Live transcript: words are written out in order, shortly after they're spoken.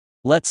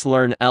Let's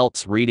learn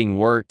IELTS reading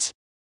words.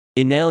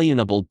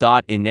 Inalienable.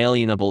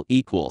 Inalienable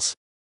equals.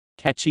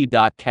 Catchy.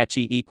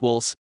 Catchy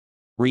equals.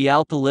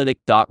 Realpolitik.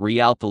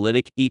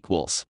 Realpolitik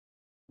equals.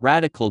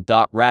 Radical.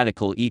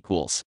 Radical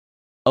equals.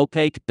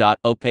 Opaque.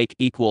 Opaque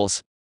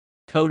equals.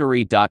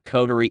 Coterie.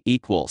 Coterie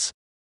equals.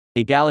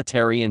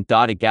 Egalitarian.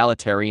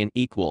 Egalitarian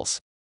equals.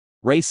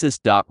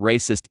 Racist.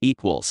 Racist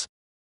equals.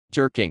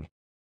 Jerking.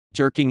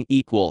 Jerking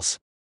equals.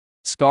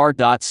 Scar.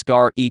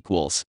 Scar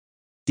equals.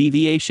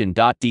 Deviation.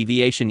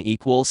 Deviation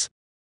equals.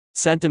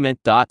 Sentiment.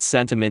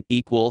 Sentiment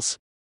equals.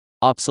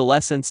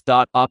 Obsolescence.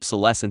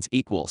 Obsolescence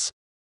equals.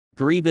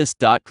 Grievous.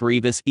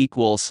 Grievous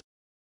equals.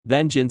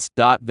 Vengeance.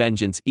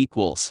 Vengeance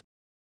equals.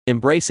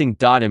 Embracing.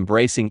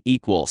 Embracing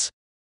equals.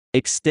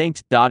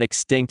 Extinct.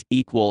 Extinct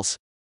equals.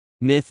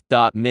 Myth.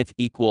 Myth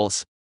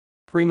equals.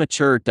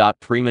 Premature.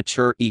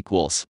 Premature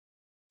equals.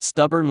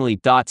 Stubbornly.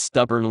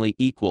 Stubbornly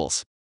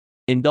equals.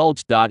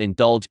 Indulge.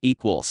 Indulge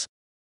equals.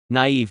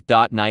 Naive.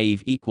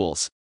 Naive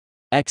equals.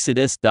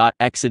 Exodus.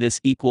 Exodus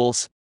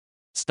equals.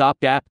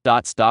 Stopgap.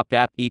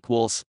 Stopgap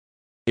equals.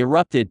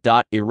 Erupted.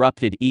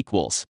 Erupted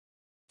equals.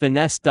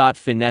 Finesse.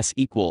 Finesse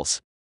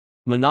equals.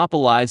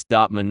 Monopolize.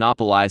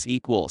 Monopolize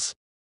equals.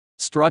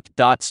 Struck.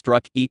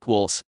 Struck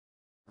equals.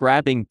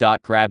 Grabbing.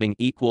 Grabbing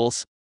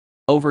equals.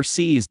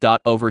 Overseas.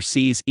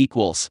 Overseas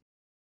equals.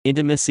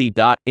 Intimacy.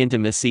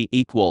 Intimacy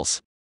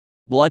equals.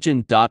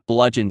 Bludgeon.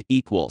 Bludgeoned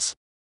equals.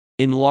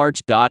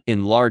 Enlarge.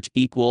 Enlarge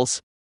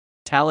equals.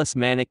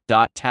 Talismanic.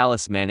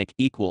 Talismanic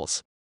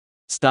equals.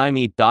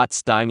 Stymied.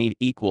 Stymied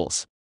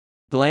equals.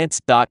 Glance.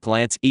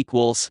 Glance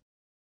equals.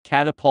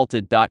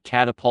 Catapulted.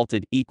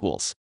 Catapulted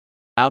equals.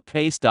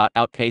 Outpace.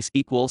 Outpace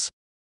equals.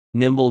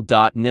 Nimble.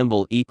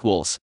 Nimble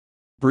equals.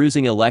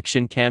 Bruising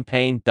election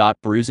campaign.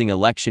 Bruising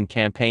election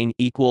campaign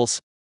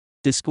equals.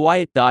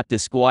 Disquiet.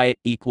 Disquiet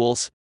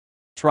equals.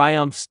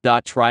 Triumphs.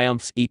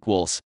 Triumphs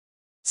equals.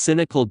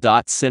 Cynical.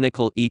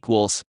 Cynical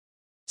equals.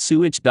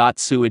 Sewage.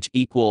 Sewage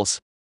equals.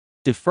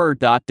 Defer.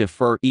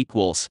 Defer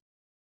equals.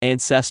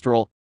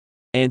 Ancestral.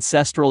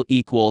 Ancestral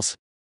equals.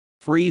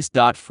 Freeze.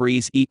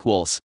 Freeze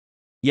equals.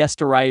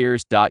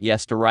 Yesteryears.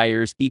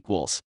 Yesteryears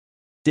equals.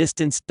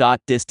 Distance.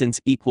 Distance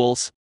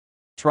equals.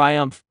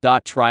 Triumph.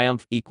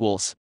 Triumph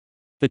equals.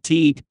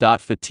 Fatigue.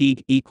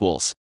 Fatigue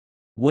equals.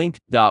 Wink.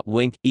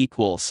 Wink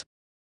equals.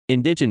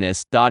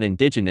 Indigenous.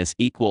 Indigenous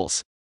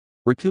equals.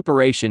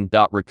 Recuperation.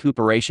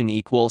 Recuperation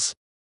equals.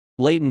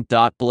 Blatant.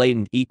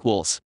 Blatant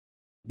equals.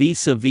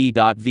 Vis-a-vis.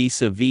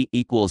 Vis-a-vis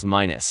equals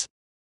minus.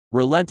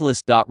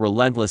 Relentless.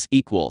 Relentless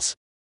equals.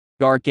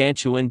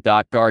 Gargantuan.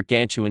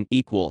 Gargantuan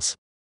equals.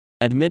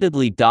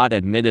 Admittedly.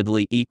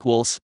 Admittedly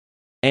equals.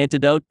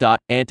 Antidote.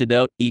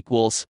 Antidote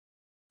equals.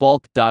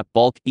 Bulk.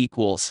 Bulk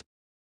equals.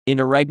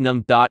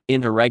 Interregnum.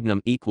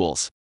 Interregnum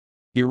equals.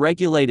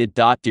 Deregulated.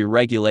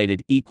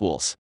 Deregulated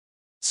equals.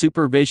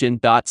 Supervision.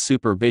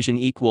 Supervision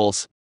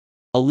equals.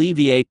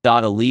 Alleviate.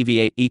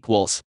 Alleviate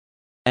equals.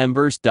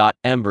 Embers.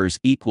 Embers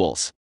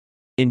equals.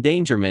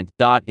 Endangerment.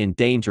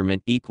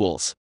 Endangerment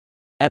equals.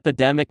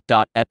 Epidemic.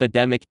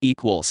 Epidemic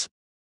equals.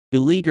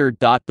 Beleaguered.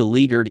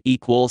 Beleaguered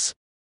equals.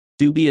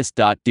 Dubious.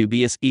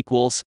 Dubious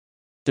equals.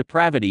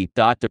 Depravity.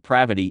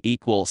 Depravity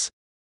equals.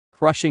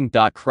 Crushing.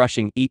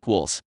 Crushing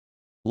equals.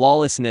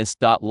 Lawlessness.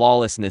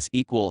 Lawlessness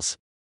equals.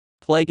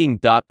 Plaguing.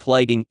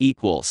 Plaguing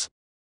equals.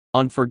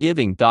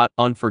 Unforgiving.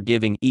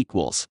 Unforgiving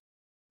equals.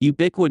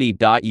 Ubiquity.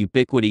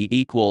 Ubiquity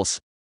equals.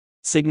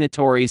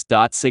 Signatories.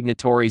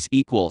 Signatories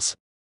equals.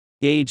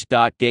 Gauge.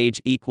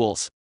 Gauge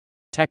equals.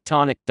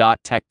 Tectonic.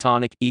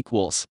 Tectonic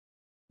equals.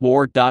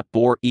 Bore.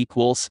 Bore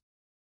equals.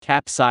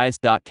 Capsize.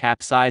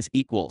 Capsize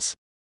equals.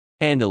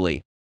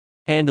 Handily.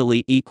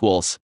 Handily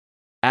equals.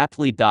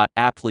 Aptly.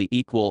 Aptly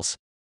equals.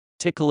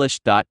 Ticklish.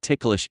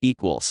 Ticklish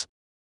equals.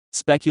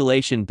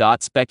 Speculation.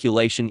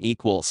 Speculation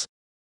equals.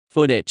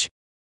 Footage.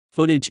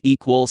 Footage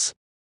equals.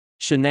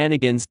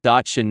 Shenanigans.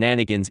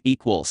 Shenanigans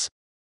equals.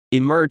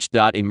 Emerged.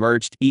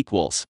 Emerged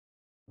equals.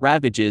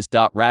 Ravages.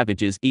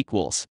 Ravages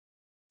equals.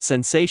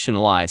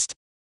 Sensationalized.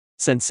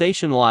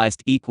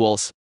 Sensationalized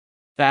equals.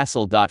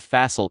 Facile.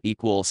 Facile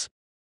equals.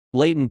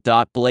 Blatant.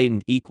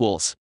 Blatant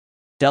equals.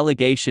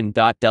 Delegation.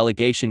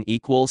 Delegation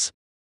equals.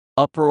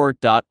 Uproar.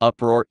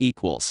 Uproar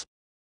equals.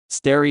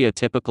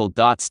 Stereotypical.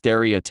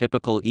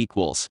 Stereotypical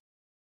equals.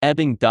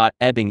 Ebbing.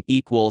 Ebbing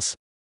equals.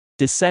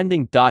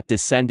 Descending.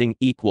 Descending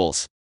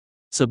equals.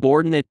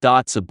 Subordinate.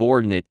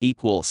 Subordinate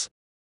equals.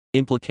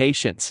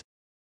 Implications.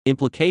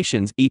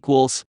 Implications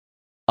equals.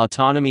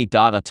 Autonomy.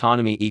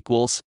 Autonomy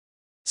equals.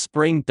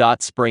 Spring.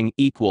 Spring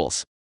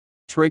equals.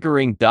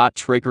 Triggering.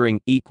 Triggering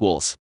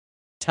equals.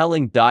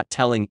 Telling.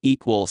 Telling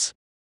equals.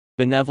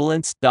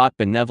 Benevolence.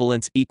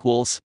 Benevolence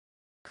equals.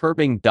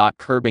 Curbing.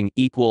 Curbing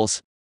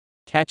equals.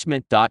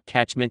 Catchment.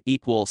 Catchment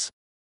equals.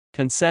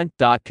 Consent.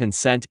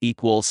 Consent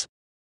equals.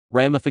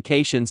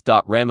 Ramifications.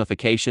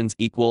 Ramifications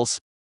equals.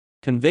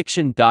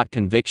 Conviction.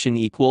 Conviction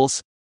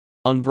equals.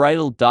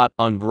 Unbridled.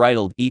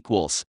 Unbridled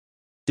equals.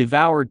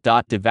 Devoured.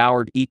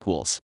 Devoured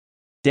equals.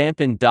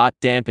 Dampen.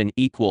 Dampen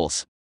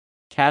equals.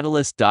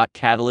 Catalyst.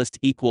 Catalyst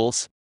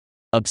equals.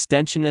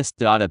 Abstentionist.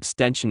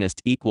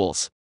 Abstentionist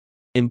equals.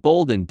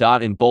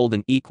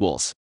 embolden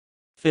equals,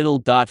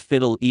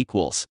 fiddle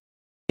equals,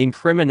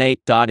 incriminate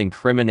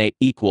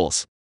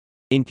equals,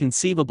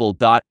 inconceivable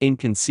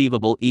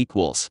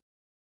equals,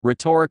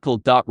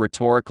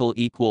 rhetorical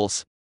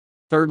equals,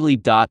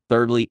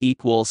 thirdly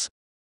equals,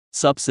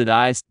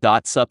 subsidized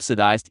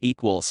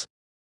equals,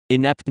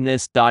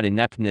 ineptness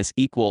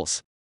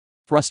equals,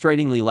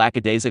 frustratingly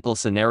lackadaisical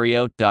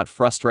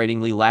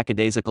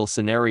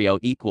scenario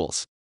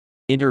equals,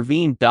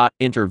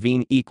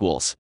 intervene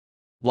equals,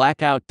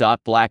 blackout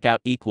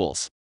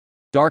equals,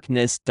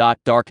 darkness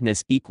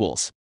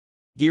equals,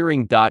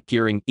 gearing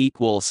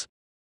equals,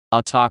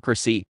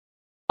 autocracy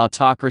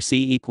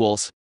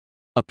equals,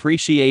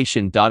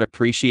 appreciation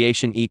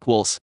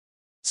equals,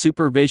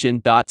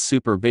 supervision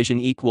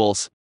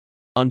equals,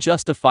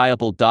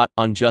 unjustifiable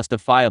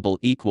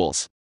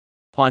equals,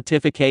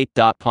 pontificate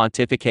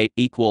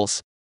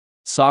equals,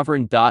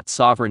 sovereign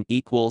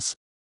equals,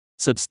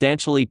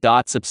 substantially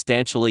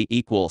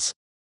equals,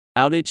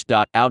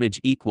 outage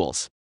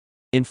equals,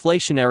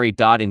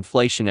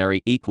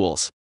 inflationary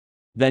equals,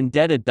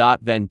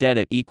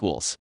 vendetta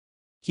equals,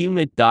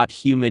 humid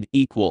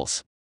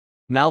equals,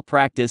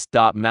 malpractice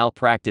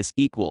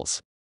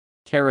equals,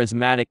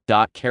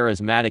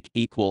 charismatic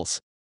equals,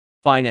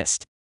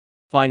 finest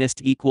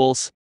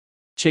equals,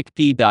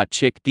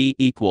 chickpea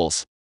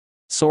equals,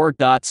 soar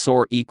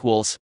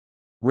equals,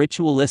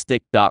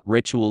 ritualistic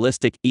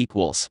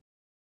equals,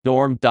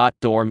 dorm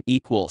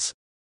equals,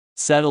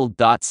 settled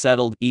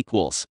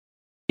equals,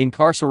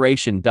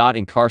 incarceration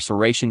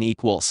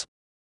equals,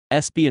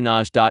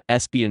 espionage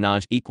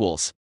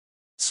equals,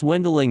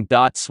 swindling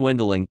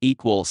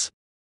equals,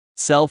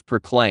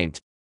 self-proclaimed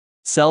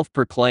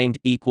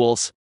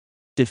equals,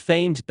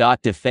 defamed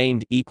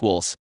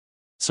equals,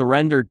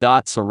 surrender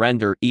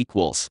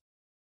equals,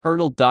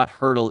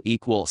 hurdle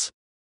equals,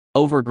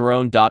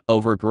 overgrown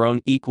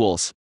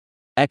equals,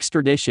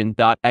 extradition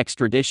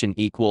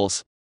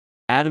equals,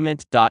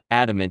 adamant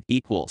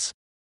equals,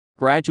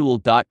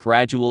 gradual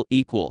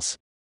equals,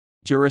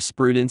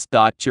 jurisprudence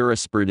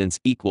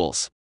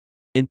equals,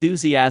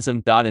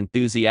 enthusiasm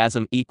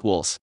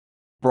equals,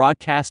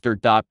 broadcaster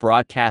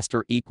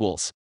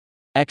equals,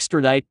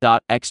 extradite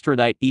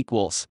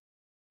equals,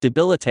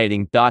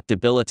 debilitating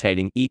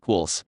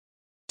equals,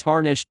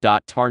 tarnish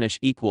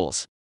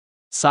equals,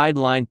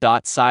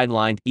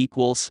 sidelined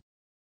equals,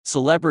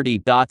 celebrity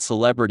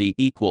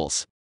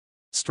equals,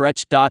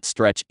 stretch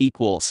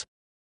equals,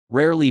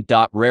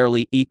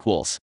 rarely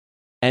equals,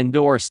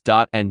 endorse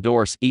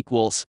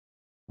equals,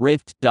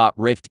 rift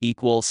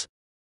equals,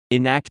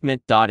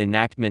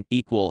 enactment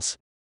equals,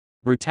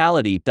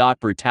 brutality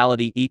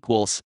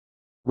equals,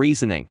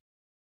 reasoning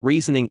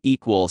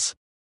equals,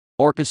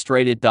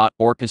 orchestrated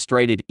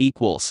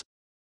equals,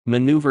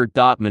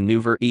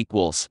 maneuver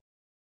equals,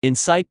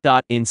 insight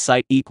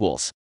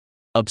equals,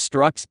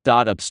 obstruct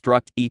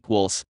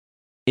equals,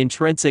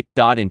 intrinsic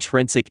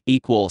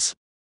equals,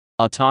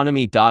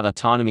 autonomy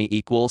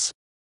equals,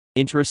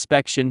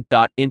 introspection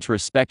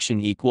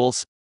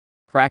equals,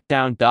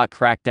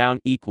 crackdown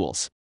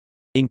equals,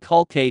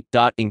 inculcate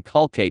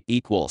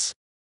equals,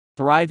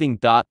 thriving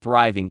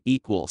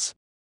equals,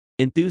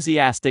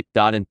 enthusiastic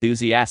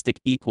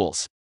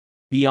equals,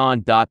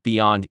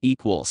 beyond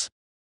equals,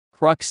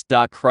 crux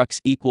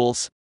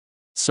equals,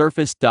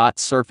 surfaced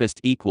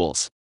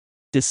equals,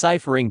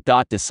 deciphering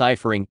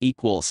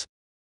equals,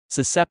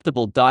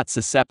 susceptible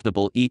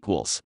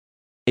equals,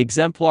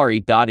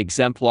 exemplary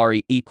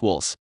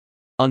equals,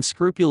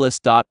 unscrupulous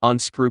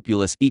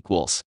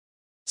equals,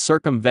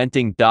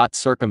 circumventing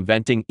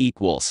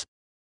equals,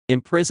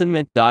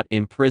 imprisonment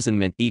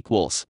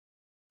equals,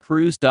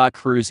 cruise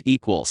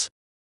equals,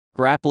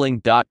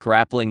 grappling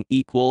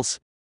equals,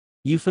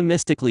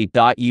 euphemistically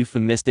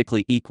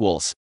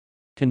equals,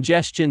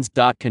 congestions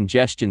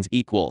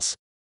equals,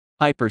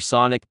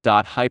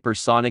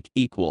 hypersonic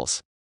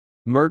equals,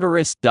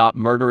 murderous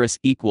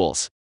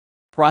equals,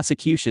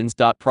 prosecutions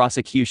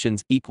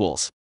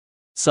equals,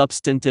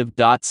 substantive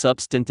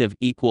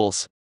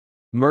equals,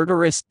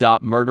 murderous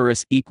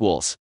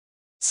equals,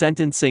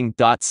 sentencing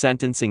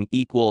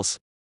equals,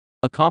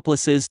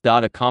 accomplices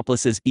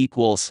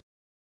equals,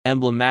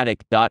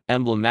 emblematic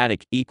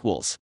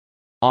equals,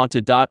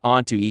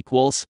 onto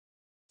equals,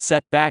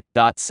 setback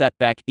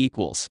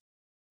equals,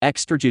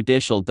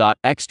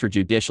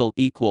 extrajudicial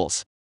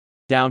equals,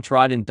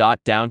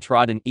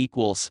 downtrodden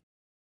equals,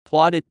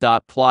 plotted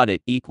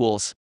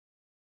equals,